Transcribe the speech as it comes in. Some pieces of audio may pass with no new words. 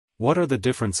What are the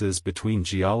differences between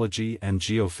geology and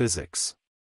geophysics?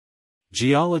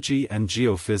 Geology and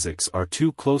geophysics are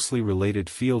two closely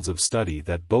related fields of study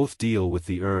that both deal with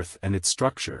the Earth and its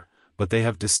structure, but they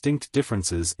have distinct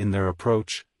differences in their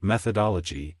approach,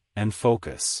 methodology, and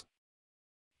focus.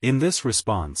 In this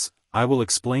response, I will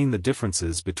explain the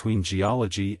differences between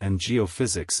geology and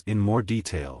geophysics in more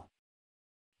detail.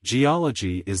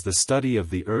 Geology is the study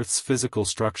of the Earth's physical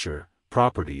structure,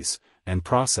 properties, and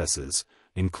processes,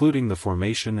 including the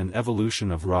formation and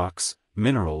evolution of rocks,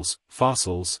 minerals,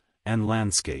 fossils, and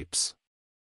landscapes.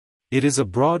 It is a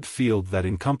broad field that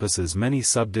encompasses many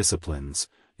subdisciplines,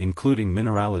 including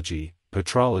mineralogy,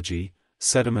 petrology,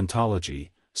 sedimentology,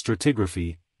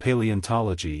 stratigraphy,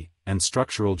 paleontology, and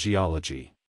structural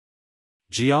geology.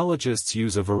 Geologists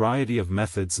use a variety of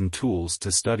methods and tools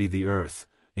to study the Earth,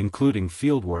 including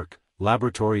fieldwork,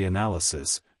 laboratory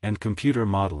analysis, and computer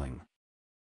modeling.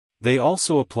 They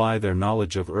also apply their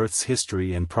knowledge of Earth's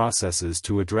history and processes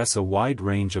to address a wide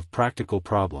range of practical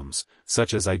problems,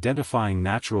 such as identifying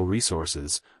natural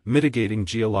resources, mitigating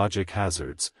geologic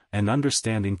hazards, and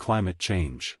understanding climate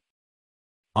change.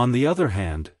 On the other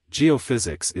hand,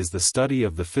 geophysics is the study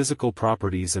of the physical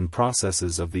properties and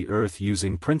processes of the Earth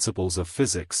using principles of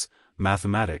physics,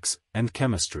 mathematics, and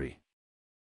chemistry.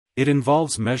 It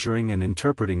involves measuring and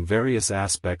interpreting various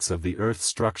aspects of the Earth's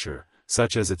structure,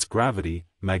 such as its gravity,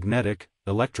 magnetic,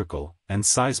 electrical, and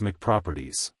seismic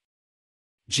properties.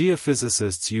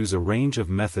 Geophysicists use a range of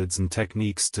methods and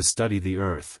techniques to study the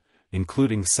Earth,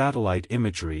 including satellite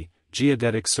imagery,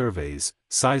 geodetic surveys,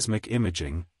 seismic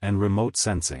imaging, and remote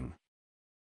sensing.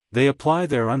 They apply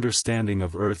their understanding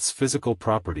of Earth's physical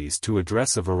properties to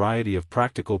address a variety of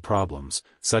practical problems,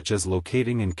 such as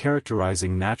locating and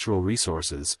characterizing natural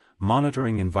resources,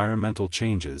 monitoring environmental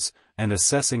changes, and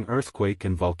assessing earthquake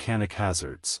and volcanic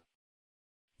hazards.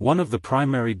 One of the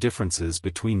primary differences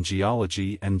between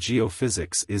geology and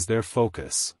geophysics is their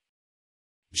focus.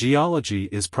 Geology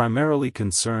is primarily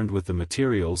concerned with the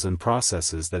materials and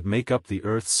processes that make up the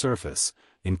Earth's surface,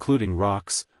 including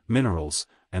rocks, minerals,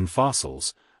 and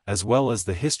fossils, as well as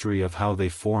the history of how they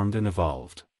formed and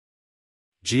evolved.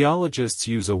 Geologists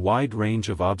use a wide range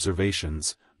of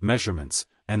observations, measurements,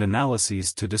 and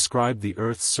analyses to describe the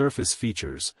Earth's surface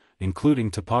features, including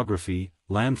topography,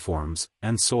 landforms,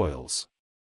 and soils.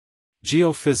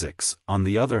 Geophysics, on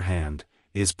the other hand,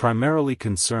 is primarily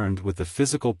concerned with the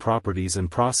physical properties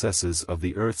and processes of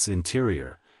the Earth's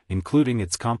interior, including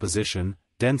its composition,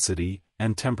 density,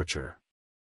 and temperature.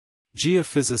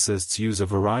 Geophysicists use a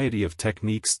variety of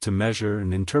techniques to measure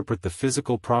and interpret the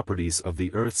physical properties of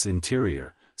the Earth's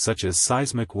interior, such as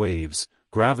seismic waves,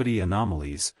 gravity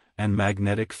anomalies, and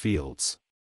magnetic fields.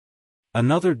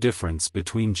 Another difference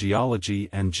between geology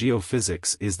and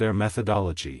geophysics is their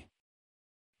methodology.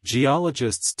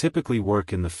 Geologists typically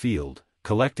work in the field,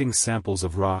 collecting samples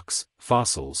of rocks,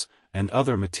 fossils, and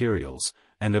other materials,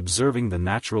 and observing the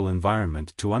natural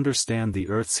environment to understand the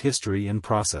Earth's history and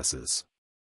processes.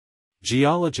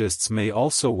 Geologists may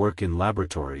also work in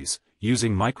laboratories,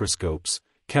 using microscopes,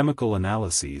 chemical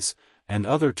analyses, and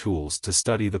other tools to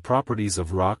study the properties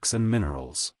of rocks and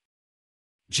minerals.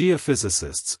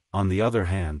 Geophysicists, on the other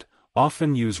hand,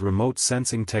 often use remote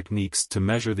sensing techniques to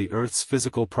measure the Earth's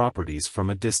physical properties from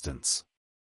a distance.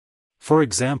 For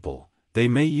example, they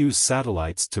may use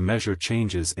satellites to measure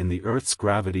changes in the Earth's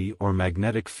gravity or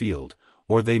magnetic field,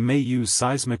 or they may use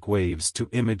seismic waves to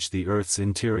image the Earth's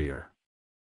interior.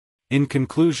 In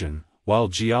conclusion, while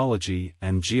geology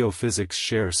and geophysics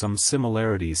share some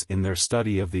similarities in their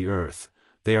study of the Earth,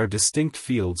 they are distinct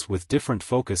fields with different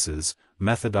focuses,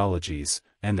 methodologies,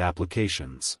 and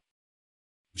applications.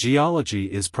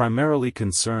 Geology is primarily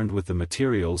concerned with the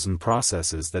materials and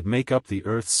processes that make up the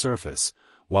Earth's surface,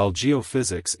 while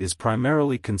geophysics is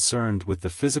primarily concerned with the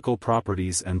physical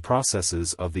properties and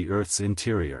processes of the Earth's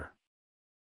interior.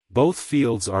 Both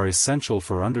fields are essential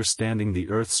for understanding the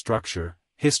Earth's structure,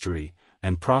 history,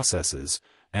 and processes,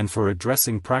 and for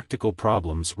addressing practical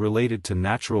problems related to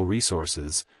natural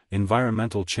resources,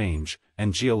 environmental change,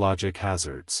 and geologic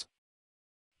hazards.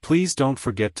 Please don't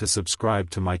forget to subscribe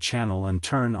to my channel and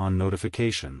turn on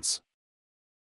notifications.